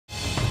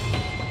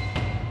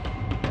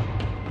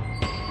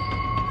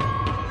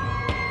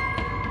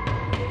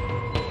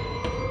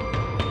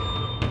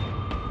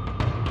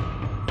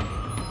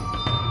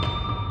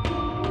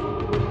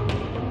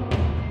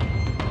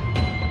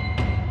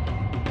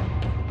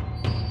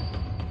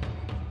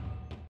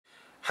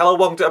Hello,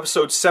 welcome to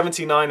episode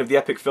 79 of the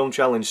Epic Film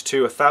Challenge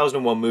 2,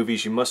 1001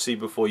 Movies You Must See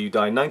Before You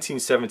Die,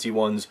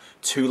 1971's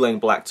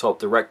Two-Lane Blacktop,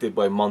 directed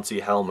by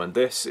Monte Hellman.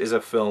 This is a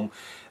film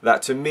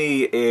that to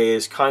me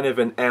is kind of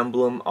an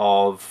emblem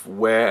of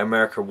where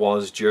America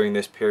was during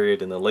this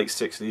period in the late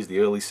 60s, the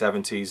early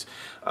 70s,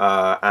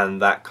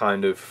 and that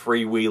kind of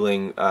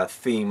freewheeling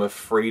theme of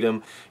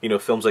freedom. You know,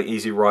 films like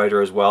Easy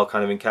Rider as well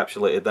kind of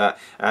encapsulated that,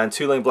 and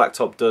Two-Lane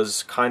Blacktop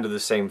does kind of the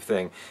same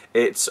thing.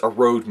 It's a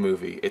road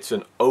movie. It's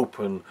an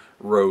open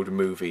road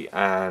movie,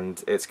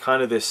 and it's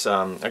kind of this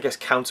I guess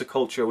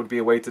counterculture would be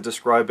a way to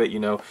describe it, you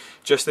know,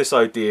 just this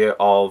idea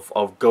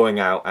of going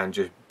out and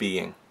just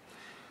being.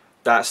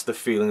 That's the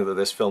feeling that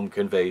this film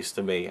conveys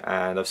to me,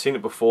 and I've seen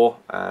it before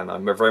and I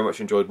very much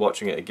enjoyed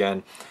watching it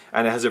again,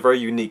 and it has a very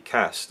unique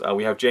cast.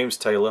 We have James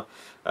Taylor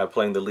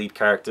playing the lead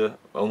character,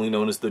 only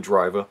known as the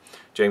driver.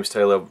 James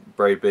Taylor,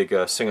 very big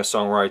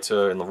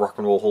singer-songwriter in the Rock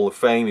and Roll Hall of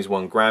Fame. He's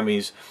won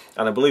Grammys,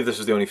 and I believe this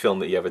was the only film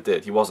that he ever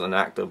did. He wasn't an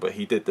actor, but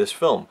he did this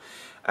film.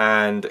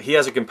 And he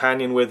has a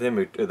companion with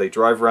him. They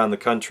drive around the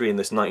country in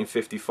this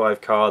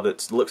 1955 car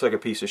that looks like a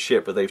piece of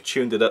shit, but they've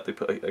tuned it up. They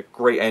put a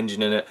great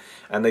engine in it,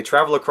 and they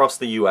travel across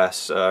the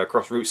US,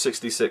 across Route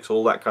 66,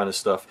 all that kind of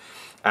stuff.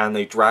 And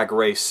they drag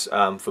race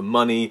for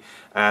money,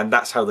 and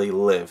that's how they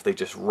live. They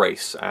just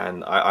race,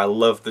 and I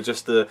love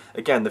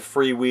again, the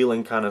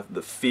freewheeling kind of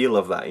the feel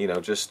of that. You know,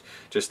 just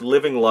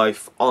living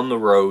life on the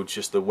road,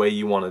 just the way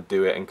you want to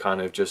do it, and kind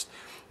of just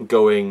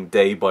going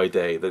day by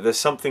day. There's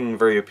something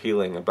very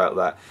appealing about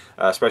that,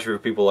 especially for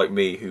people like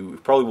me who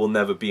probably will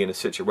never be in a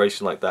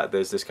situation like that.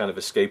 There's this kind of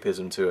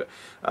escapism to it.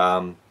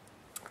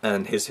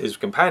 And his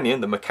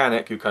companion, the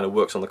mechanic who kind of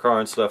works on the car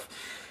and stuff,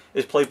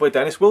 is played by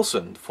Dennis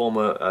Wilson,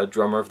 former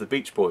drummer of the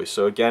Beach Boys.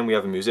 So again, we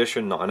have a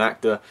musician, not an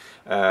actor,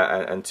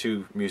 and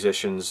two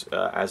musicians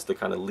as the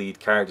kind of lead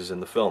characters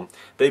in the film.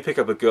 They pick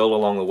up a girl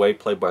along the way,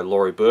 played by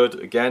Laurie Bird,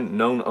 again,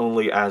 known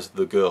only as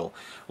the girl.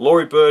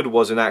 Laurie Bird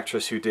was an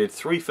actress who did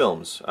 3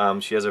 films.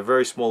 She has a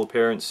very small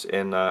appearance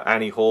in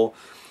Annie Hall,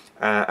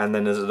 and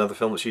then there's another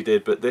film that she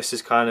did, but this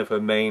is kind of her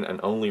main and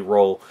only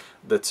role.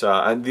 That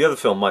and the other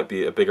film might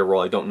be a bigger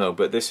role, I don't know,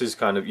 but this is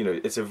kind of, you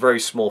know, it's a very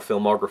small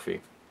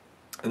filmography.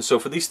 And so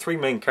for these 3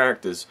 main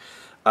characters,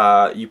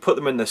 you put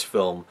them in this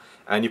film,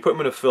 and you put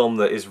them in a film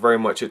that is very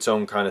much its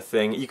own kind of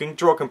thing. You can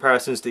draw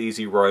comparisons to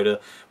Easy Rider,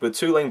 but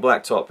Two-Lane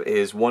Blacktop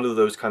is one of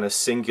those kind of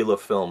singular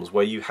films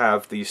where you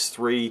have these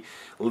 3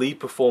 lead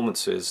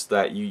performances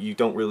that you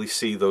don't really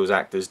see those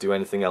actors do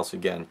anything else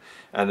again.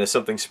 And there's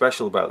something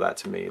special about that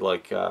to me,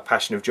 like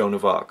Passion of Joan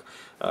of Arc,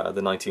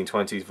 the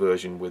 1920s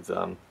version with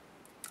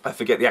I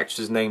forget the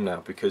actress's name now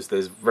because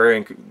there's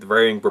varying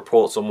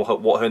reports on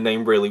what her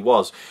name really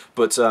was,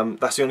 but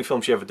that's the only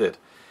film she ever did.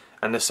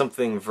 And there's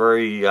something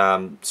very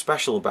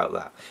special about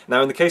that.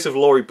 Now in the case of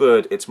Laurie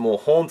Bird, it's more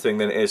haunting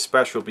than it is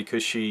special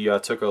because she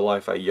took her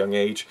life at a young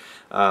age,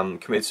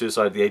 committed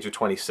suicide at the age of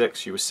 26.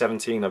 She was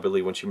 17, I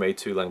believe, when she made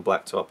Two-Lane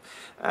Blacktop.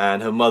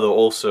 And her mother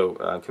also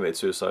committed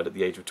suicide at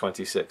the age of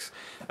 26.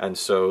 And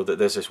so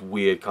there's this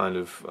weird kind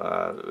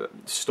of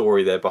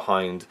story there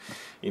behind,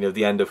 you know,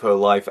 the end of her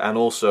life, and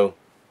also,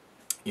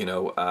 you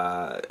know,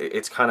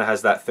 it kind of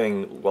has that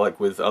thing like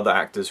with other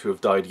actors who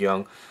have died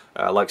young,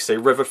 like say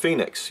River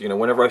Phoenix. You know,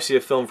 whenever I see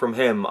a film from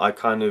him, I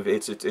kind of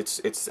it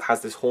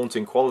has this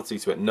haunting quality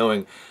to it,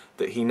 knowing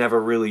that he never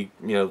really,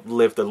 you know,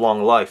 lived a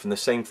long life. And the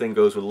same thing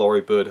goes with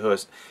Laurie Bird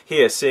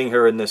here. Seeing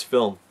her in this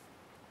film,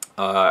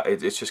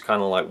 it's just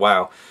kind of like,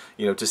 wow,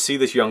 you know, to see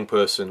this young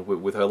person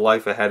with her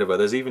life ahead of her.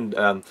 There's even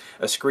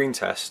a screen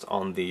test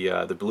on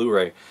the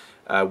Blu-ray.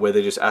 Where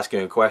they're just asking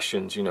her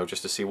questions, you know,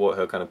 just to see what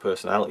her kind of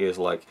personality is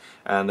like.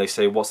 And they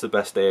say, what's the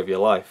best day of your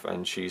life?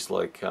 And she's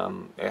like,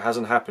 it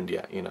hasn't happened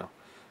yet, you know.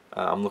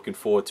 I'm looking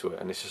forward to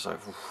it. And it's just like,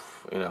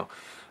 you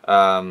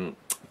know.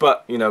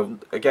 But, you know,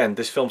 again,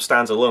 this film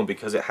stands alone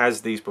because it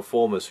has these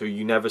performers who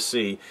you never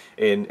see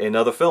in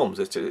other films.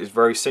 It's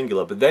very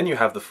singular. But then you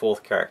have the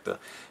 4th character,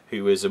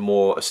 who is a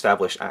more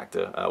established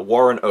actor,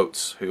 Warren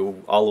Oates,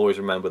 who I'll always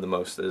remember the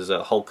most as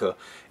Hulker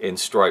in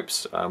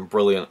Stripes,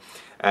 brilliant.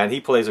 And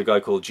he plays a guy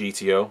called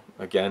GTO.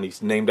 Again,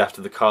 he's named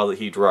after the car that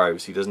he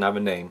drives. He doesn't have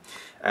a name.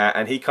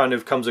 And he kind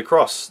of comes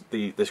across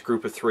this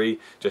group of 3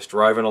 just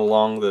driving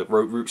along the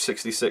Route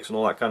 66 and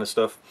all that kind of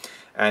stuff.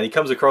 And he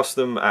comes across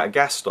them at a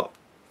gas stop.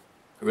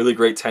 A really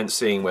great tense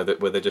scene where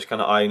they're just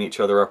kind of eyeing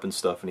each other up and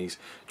stuff, and he's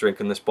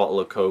drinking this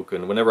bottle of Coke.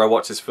 And whenever I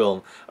watch this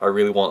film, I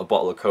really want a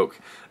bottle of Coke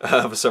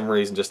for some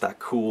reason. Just that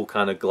cool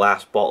kind of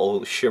glass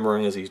bottle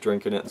shimmering as he's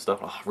drinking it and stuff.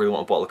 Oh, I really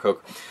want a bottle of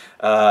Coke.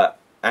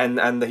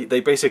 And they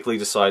basically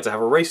decide to have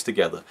a race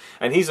together.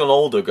 And he's an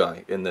older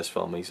guy in this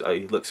film.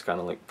 He looks kind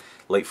of like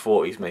late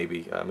 40s,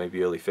 maybe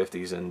early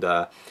 50s,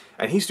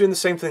 and he's doing the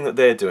same thing that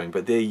they're doing,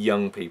 but they're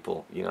young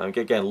people. You know,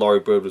 again,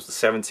 Laurie Bird was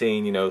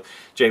 17. You know,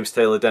 James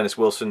Taylor, Dennis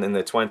Wilson in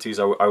their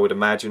 20s, I would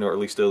imagine, or at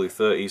least early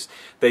 30s.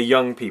 They're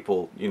young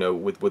people, you know,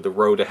 with the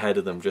road ahead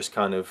of them, just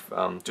kind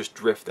of just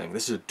drifting.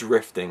 This is a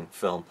drifting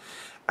film.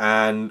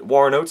 And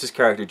Warren Oates'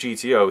 character,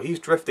 GTO, he's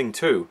drifting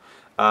too.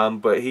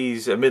 but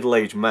he's a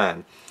middle-aged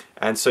man.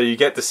 And so you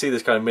get to see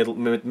this kind of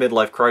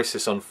midlife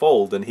crisis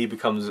unfold, and he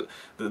becomes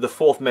the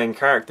fourth main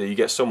character. You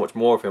get so much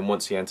more of him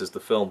once he enters the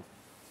film.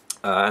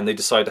 And they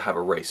decide to have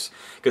a race,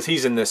 because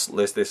he's in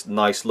this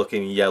nice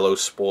looking yellow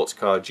sports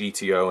car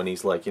GTO, and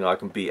he's like, you know, I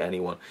can beat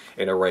anyone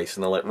in a race.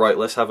 And they're like, right,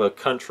 let's have a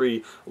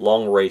country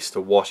long race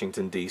to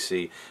Washington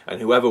DC,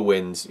 and whoever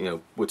wins, you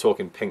know, we're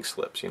talking pink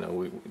slips, you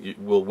know,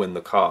 we'll win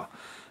the car.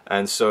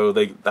 And so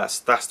that's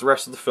the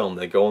rest of the film.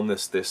 They go on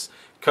this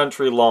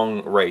country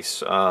long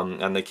race,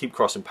 and they keep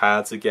crossing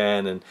paths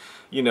again, and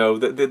you know,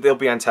 they'll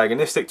be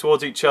antagonistic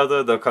towards each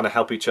other, they'll kind of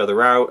help each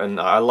other out, and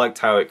I liked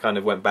how it kind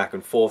of went back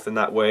and forth in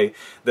that way.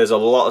 There's a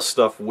lot of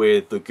stuff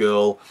with the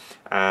girl,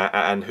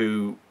 and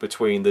who,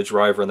 between the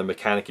driver and the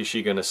mechanic, is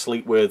she going to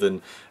sleep with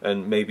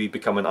and maybe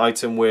become an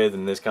item with,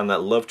 and there's kind of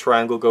that love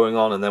triangle going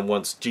on. And then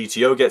once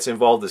GTO gets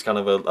involved, there's kind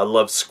of a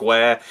love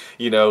square,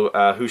 you know,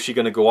 who's she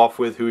going to go off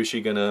with, who is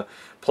she going to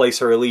place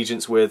her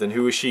allegiance with, and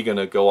who is she going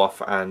to go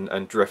off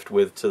and drift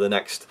with to the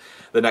next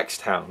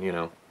town, you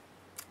know.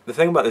 The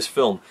thing about this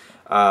film,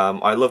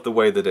 I love the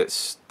way that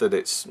it's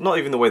not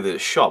even the way that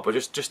it's shot, but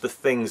just the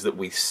things that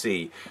we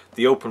see.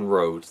 The open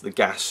roads, the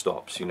gas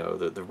stops, you know,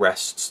 the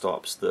rest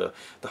stops, the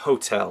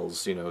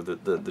hotels, you know,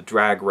 the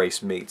drag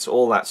race meets,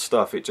 all that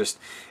stuff.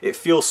 It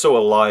feels so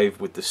alive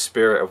with the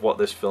spirit of what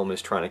this film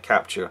is trying to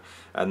capture,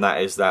 and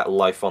that is that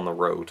life on the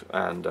road.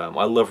 And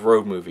I love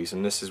road movies,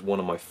 and this is one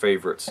of my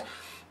favorites.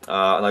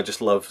 And I just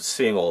love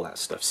seeing all that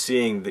stuff,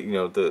 seeing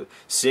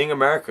seeing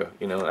America,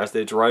 you know, as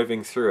they're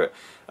driving through it.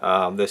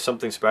 There's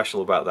something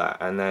special about that.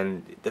 And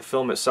then the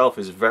film itself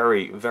is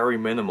very, very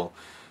minimal.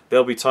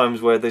 There'll be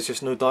times where there's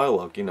just no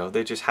dialogue, you know,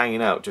 they're just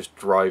hanging out, just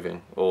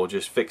driving, or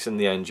just fixing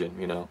the engine,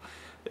 you know.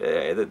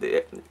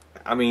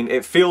 I mean,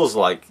 it feels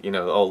like, you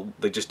know, oh,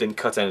 they just didn't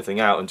cut anything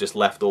out and just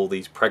left all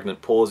these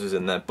pregnant pauses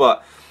in there,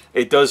 but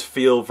it does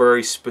feel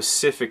very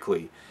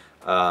specifically,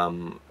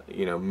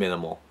 you know,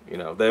 minimal. You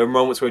know, there are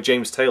moments where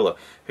James Taylor,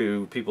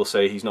 who people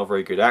say he's not a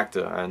very good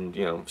actor, and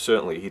you know,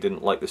 certainly he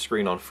didn't light the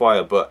screen on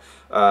fire, but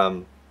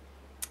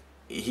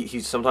he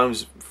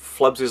sometimes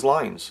flubs his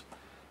lines,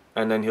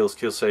 and then he'll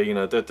say, you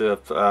know,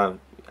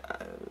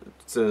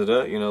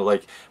 you know,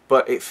 like,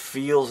 but it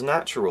feels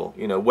natural,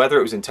 you know, whether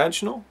it was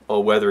intentional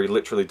or whether he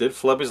literally did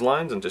flub his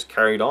lines and just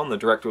carried on. The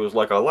director was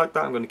like, I like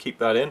that, I'm going to keep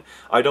that in.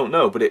 I don't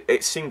know, but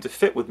it seemed to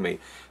fit with me.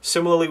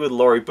 Similarly with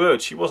Laurie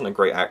Bird, she wasn't a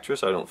great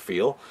actress, I don't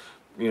feel.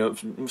 You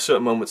know,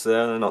 certain moments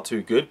there are not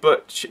too good,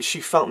 but she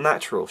felt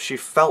natural. She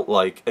felt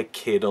like a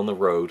kid on the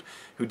road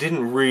who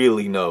didn't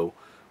really know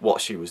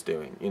what she was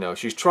doing. You know,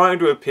 she's trying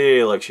to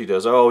appear like she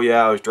does. Oh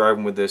yeah, I was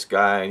driving with this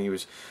guy and he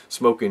was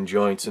smoking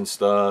joints and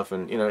stuff,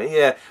 and you know,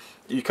 yeah,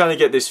 you kind of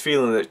get this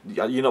feeling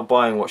that you're not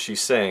buying what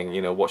she's saying,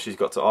 you know, what she's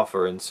got to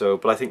offer. And so,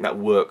 but I think that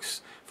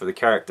works for the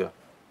character.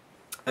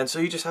 And so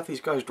you just have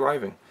these guys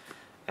driving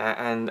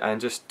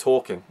and just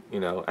talking, you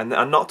know, and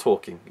not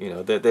talking, you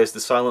know. There's the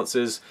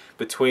silences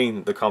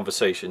between the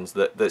conversations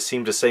that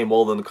seem to say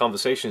more than the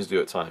conversations do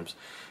at times,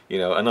 you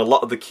know. And a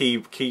lot of the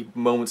key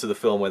moments of the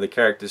film where the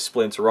characters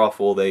splinter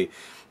off, or they,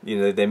 you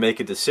know, they make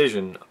a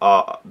decision,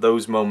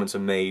 those moments are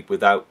made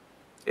without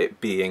it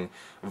being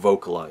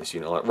vocalized, you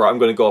know, like, right, I'm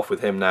going to go off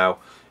with him now,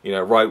 you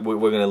know, right, we're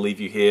going to leave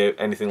you here,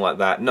 anything like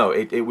that. No,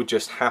 it would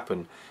just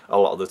happen a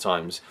lot of the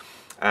times.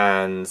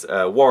 And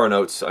Warren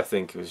Oates, I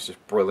think, was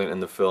just brilliant in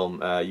the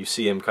film. You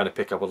see him kind of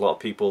pick up a lot of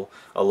people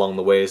along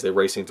the way as they're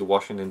racing to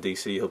Washington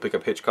DC. He'll pick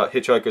up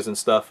hitchhikers and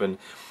stuff, and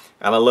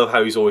I love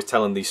how he's always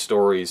telling these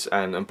stories.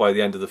 And by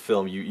the end of the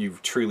film, you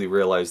truly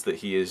realize that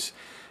he's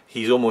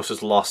almost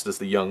as lost as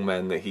the young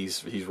men that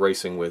he's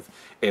racing with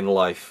in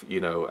life, you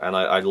know. And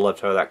I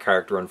loved how that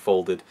character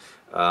unfolded,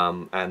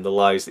 and the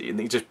lies that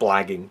he's just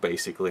blagging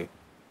basically,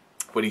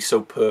 but he's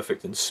so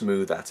perfect and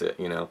smooth at it,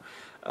 you know.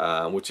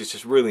 Which is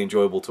just really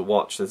enjoyable to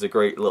watch. There's a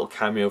great little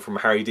cameo from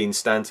Harry Dean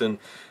Stanton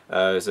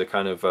as a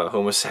kind of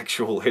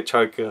homosexual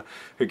hitchhiker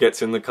who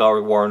gets in the car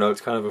with Warren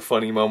Oates. Kind of a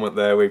funny moment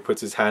there where he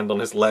puts his hand on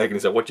his leg and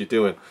he's like, "What you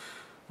doing?"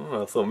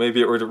 Oh, I thought maybe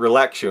it would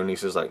relax you, and he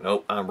says like,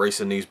 "Nope, I'm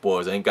racing these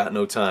boys, I ain't got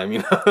no time," you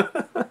know.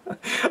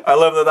 I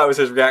love that was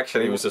his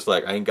reaction. He was just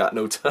like, "I ain't got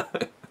no time."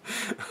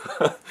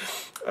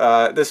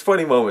 There's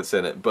funny moments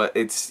in it, but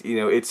it's, you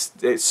know, it's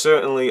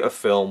certainly a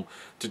film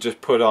to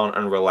just put on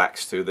and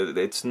relax to.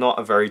 It's not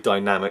a very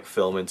dynamic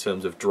film in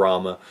terms of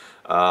drama,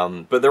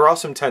 but there are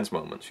some tense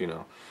moments, you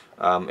know.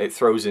 It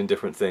throws in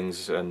different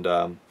things, and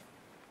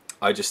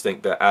I just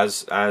think that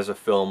as a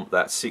film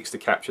that seeks to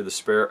capture the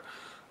spirit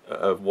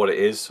of what it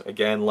is,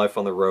 again, life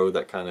on the road,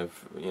 that kind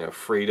of, you know,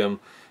 freedom,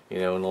 you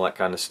know, and all that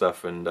kind of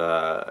stuff, and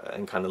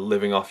kind of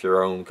living off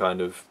your own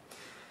kind of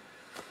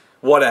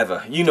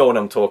whatever, you know what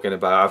I'm talking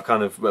about. I've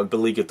kind of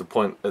beleaguered the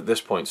point at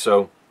this point.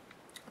 So,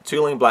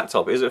 Two Lane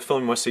Blacktop, is it a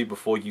film you must see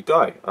before you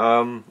die?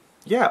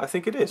 Yeah, I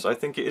think it is. I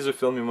think it is a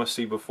film you must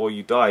see before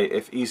you die.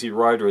 If Easy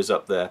Rider is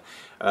up there,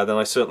 then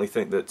I certainly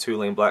think that Two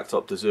Lane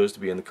Blacktop deserves to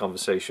be in the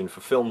conversation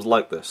for films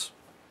like this.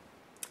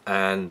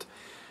 And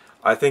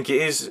I think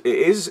it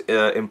is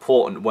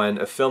important when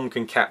a film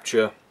can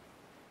capture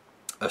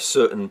a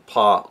certain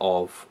part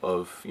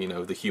of you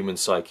know, the human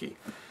psyche.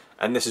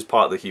 And this is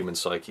part of the human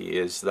psyche,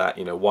 is that,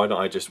 you know, why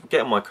don't I just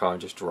get in my car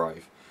and just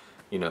drive?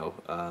 You know,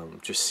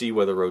 just see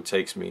where the road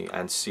takes me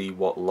and see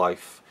what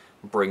life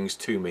brings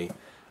to me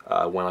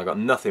when I got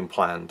nothing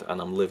planned and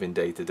I'm living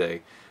day to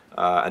day.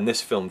 And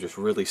this film just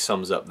really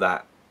sums up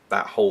that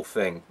whole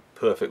thing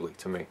perfectly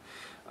to me.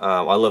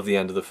 I love the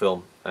end of the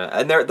film,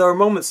 and there are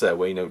moments there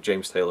where, you know,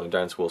 James Taylor and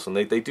Darren Wilson,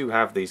 they do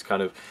have these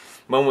kind of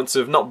moments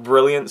of not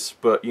brilliance,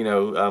 but, you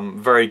know,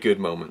 very good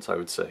moments, I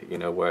would say, you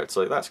know, where it's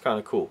like, that's kind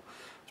of cool.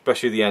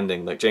 Especially the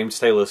ending, like James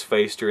Taylor's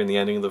face during the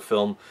ending of the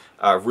film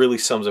really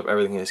sums up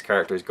everything his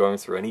character is going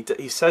through, and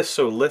he says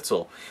so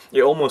little.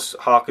 It almost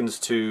harkens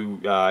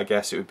to, I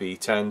guess it would be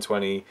 10,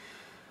 20,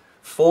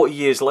 40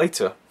 years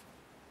later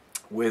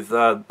with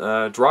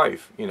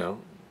Drive, you know,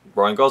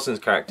 Ryan Gosling's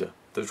character,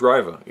 the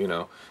driver, you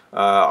know.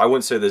 I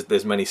wouldn't say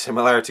there's many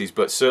similarities,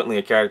 but certainly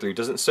a character who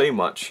doesn't say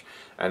much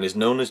and is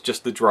known as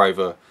just the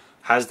driver,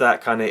 has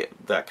that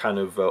kind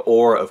of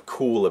aura of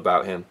cool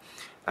about him,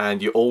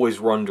 and you're always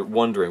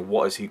wondering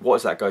what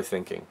is that guy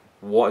thinking?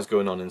 What is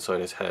going on inside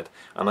his head?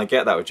 And I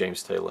get that with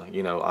James Taylor.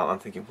 You know, I'm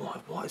thinking,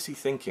 what is he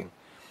thinking?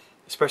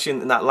 Especially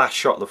in that last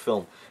shot of the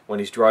film when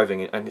he's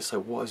driving, and it's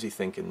like, what is he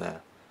thinking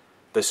there?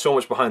 There's so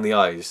much behind the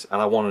eyes,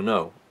 and I want to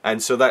know.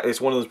 And so that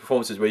is one of those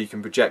performances where you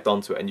can project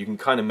onto it, and you can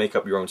kind of make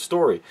up your own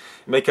story,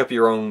 make up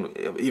your own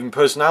even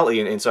personality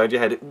inside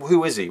your head.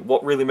 Who is he?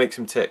 What really makes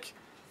him tick?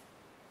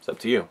 It's up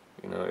to you.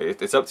 You know,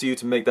 it's up to you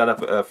to make that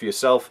up for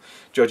yourself,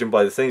 judging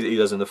by the things that he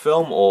does in the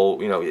film,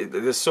 or, you know,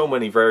 there's so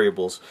many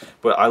variables.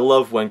 But I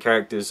love when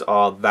characters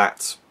are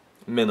that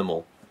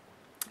minimal.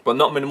 But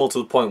not minimal to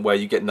the point where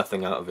you get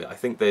nothing out of it. I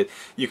think that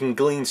you can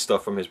glean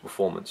stuff from his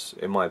performance,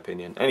 in my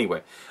opinion.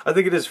 Anyway, I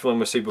think it is a film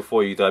to see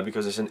before you die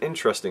because it's an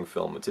interesting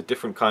film. It's a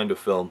different kind of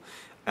film,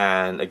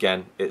 and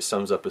again, it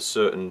sums up a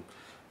certain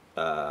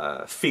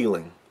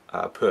feeling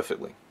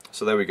perfectly.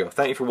 So there we go.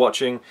 Thank you for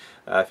watching.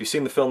 If you've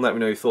seen the film, let me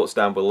know your thoughts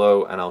down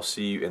below, and I'll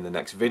see you in the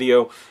next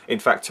video. In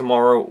fact,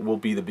 tomorrow will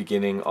be the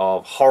beginning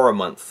of Horror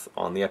Month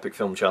on the Epic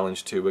Film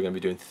Challenge 2. We're going to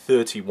be doing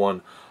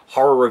 31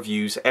 horror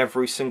reviews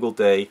every single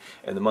day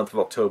in the month of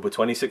October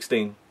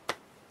 2016.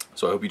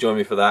 So I hope you join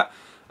me for that.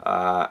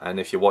 And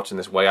if you're watching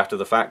this way after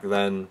the fact,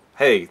 then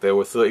hey, there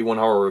were 31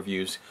 horror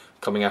reviews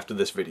coming after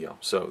this video.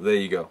 So there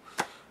you go.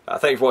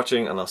 Thank you for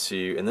watching, and I'll see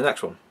you in the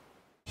next one.